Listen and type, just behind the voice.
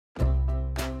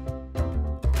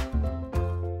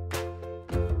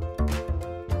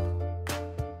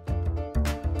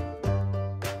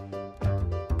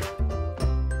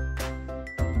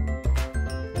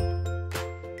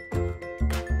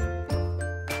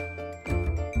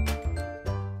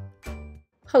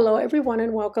Hello everyone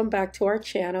and welcome back to our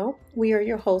channel. We are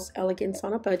your hosts, Elegance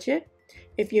on a Budget.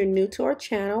 If you're new to our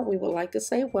channel, we would like to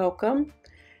say welcome.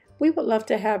 We would love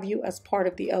to have you as part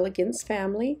of the Elegance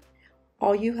family.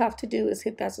 All you have to do is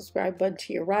hit that subscribe button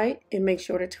to your right and make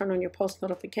sure to turn on your post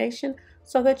notification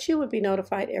so that you would be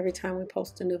notified every time we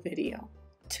post a new video.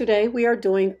 Today we are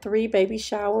doing 3 baby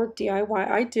shower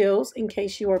DIY ideals in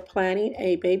case you are planning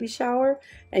a baby shower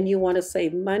and you want to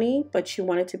save money but you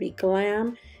want it to be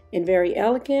glam and very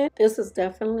elegant. This is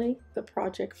definitely the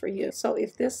project for you. So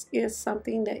if this is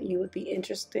something that you would be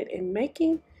interested in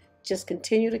making, just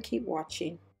continue to keep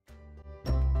watching.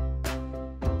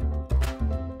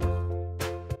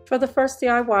 For the first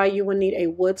DIY, you will need a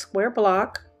wood square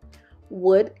block,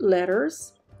 wood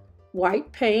letters,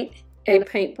 white paint, a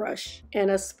paintbrush,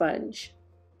 and a sponge.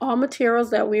 All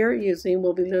materials that we are using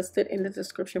will be listed in the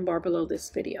description bar below this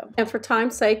video. And for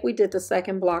time's sake, we did the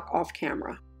second block off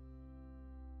camera.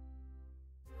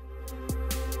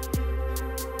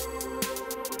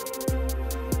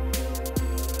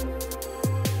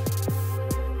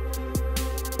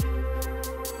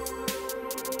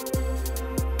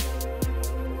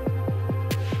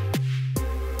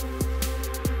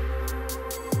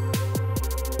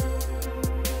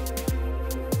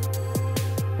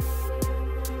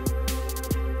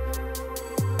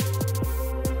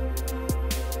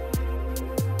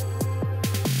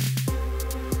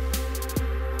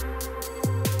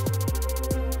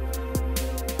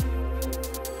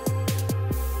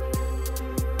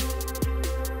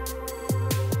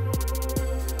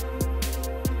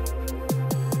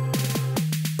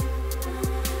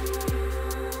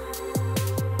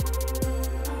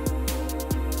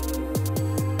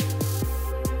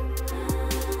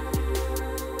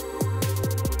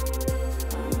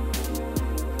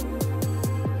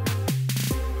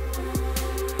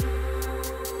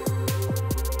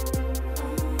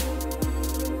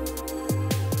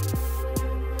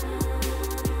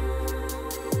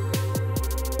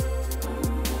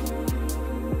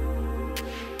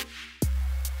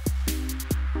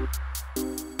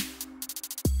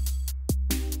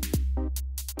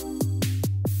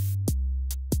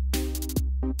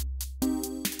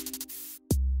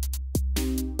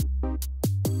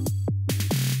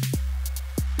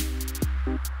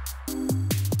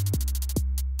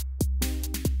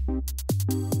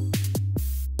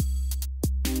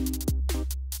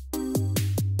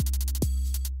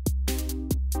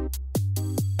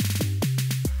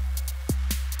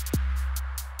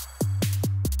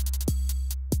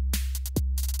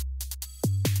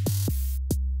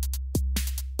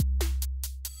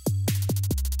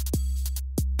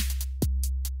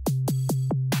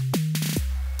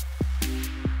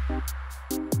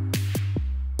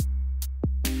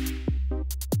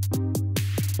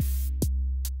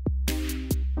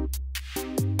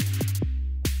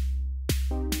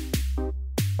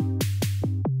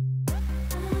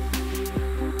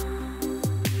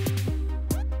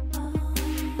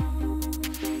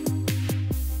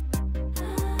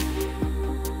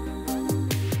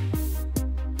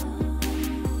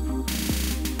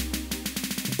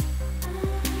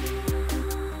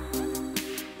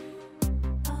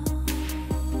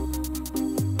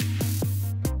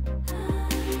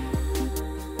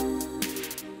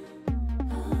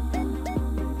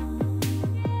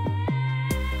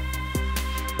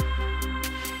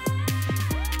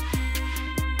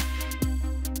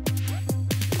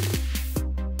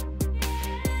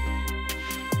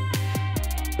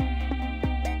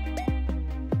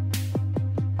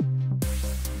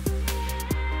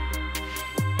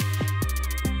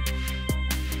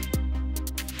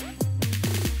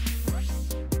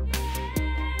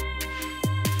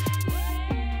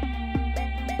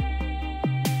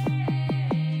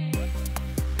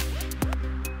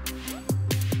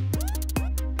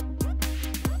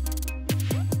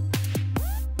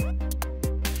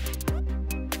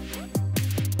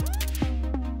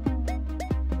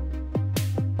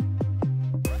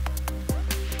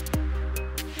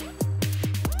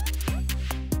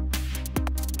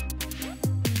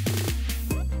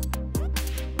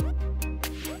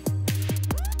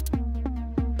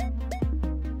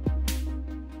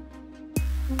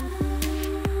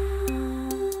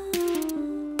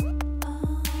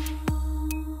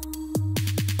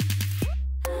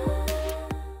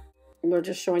 We're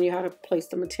just showing you how to place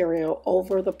the material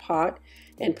over the pot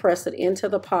and press it into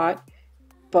the pot.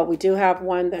 But we do have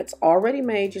one that's already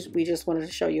made. We just wanted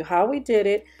to show you how we did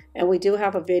it. And we do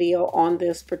have a video on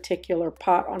this particular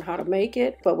pot on how to make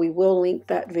it. But we will link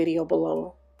that video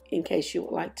below in case you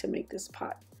would like to make this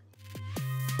pot.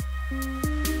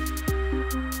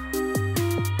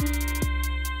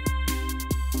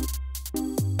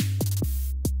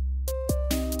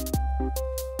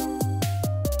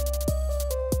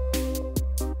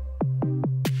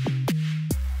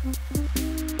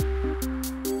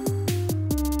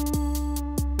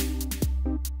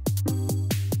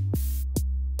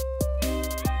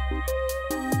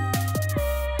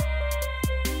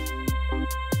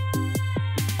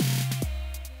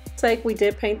 sake, we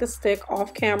did paint the stick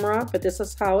off camera, but this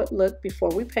is how it looked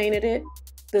before we painted it.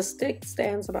 The stick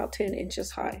stands about 10 inches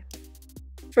high.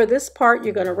 For this part,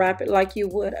 you're going to wrap it like you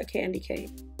would a candy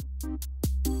cane.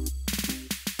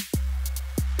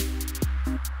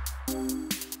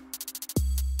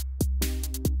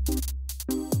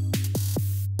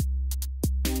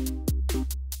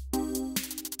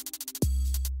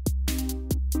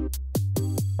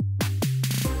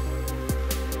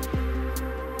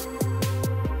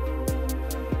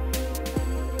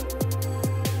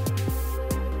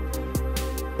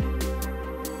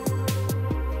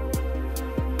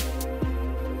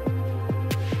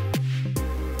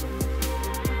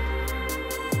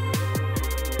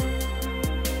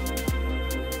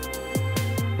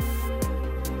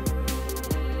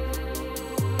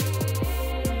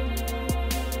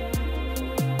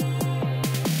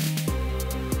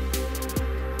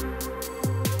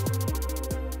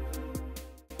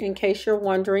 In case you're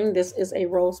wondering, this is a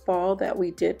rose ball that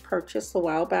we did purchase a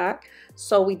while back.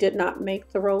 So we did not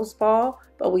make the rose ball,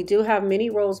 but we do have many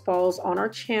rose balls on our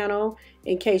channel.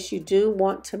 In case you do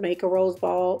want to make a rose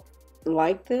ball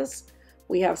like this,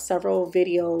 we have several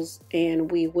videos and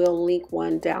we will link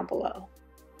one down below.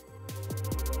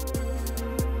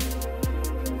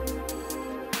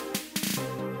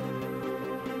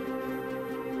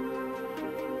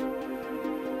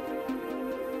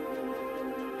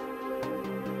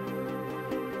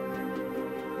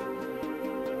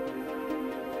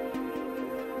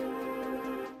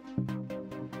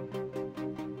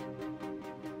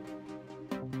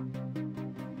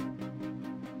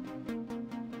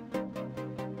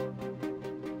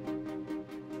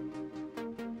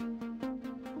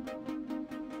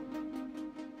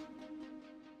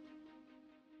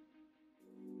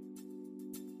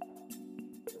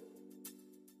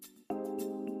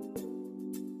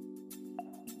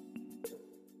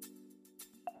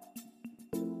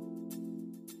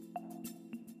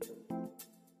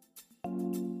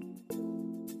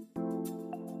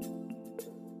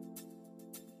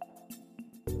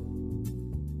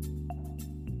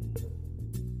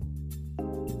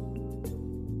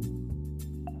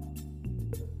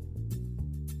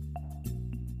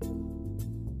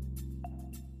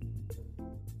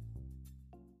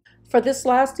 For this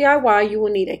last DIY, you will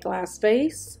need a glass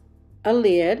vase, a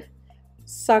lid,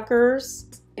 suckers,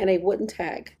 and a wooden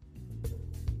tag.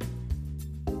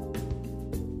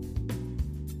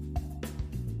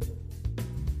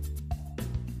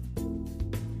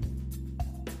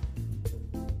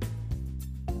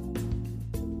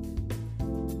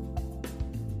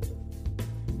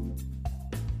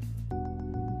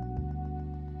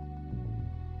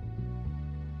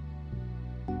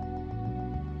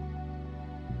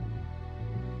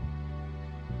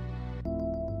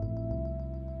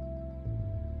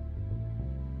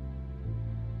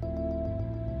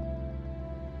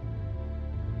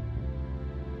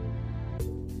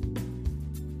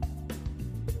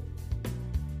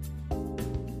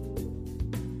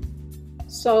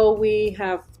 So we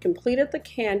have completed the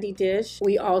candy dish.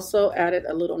 We also added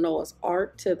a little Noah's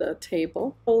Ark to the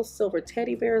table. Those silver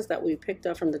teddy bears that we picked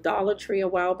up from the Dollar Tree a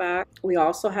while back. We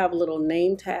also have little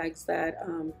name tags that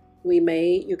we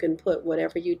made. You can put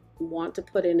whatever you want to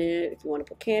put in it. If you want to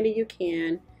put candy, you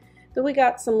can. Then we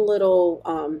got some little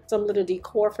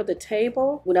decor for the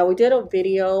table. Now we did a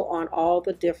video on all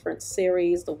the different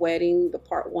series, the wedding, the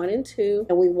part 1 and 2,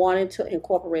 and we wanted to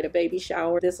incorporate a baby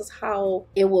shower. This is how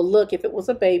it will look if it was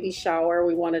a baby shower.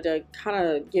 We wanted to kind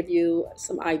of give you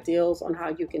some ideals on how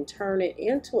you can turn it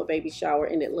into a baby shower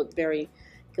and it looked very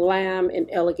glam and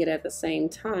elegant at the same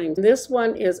time. This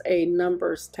one is a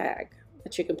numbers tag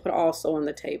that you can put also on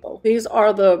the table. These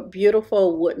are the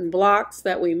beautiful wooden blocks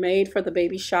that we made for the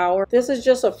baby shower. This is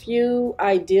just a few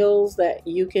ideals that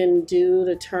you can do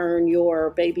to turn your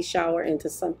baby shower into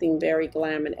something very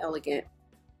glam and elegant.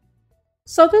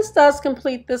 So this does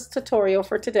complete this tutorial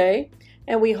for today,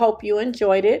 and we hope you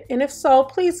enjoyed it. And if so,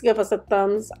 please give us a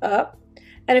thumbs up.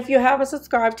 And if you haven't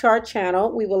subscribed to our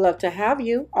channel, we would love to have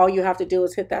you. All you have to do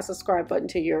is hit that subscribe button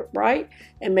to your right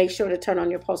and make sure to turn on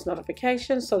your post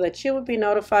notifications so that you would be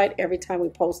notified every time we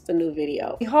post a new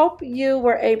video. We hope you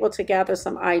were able to gather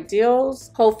some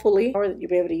ideals, hopefully, or that you'll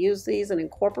be able to use these and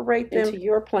incorporate them into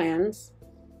your plans.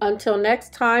 Until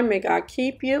next time, may God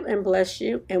keep you and bless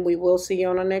you, and we will see you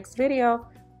on our next video.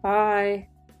 Bye.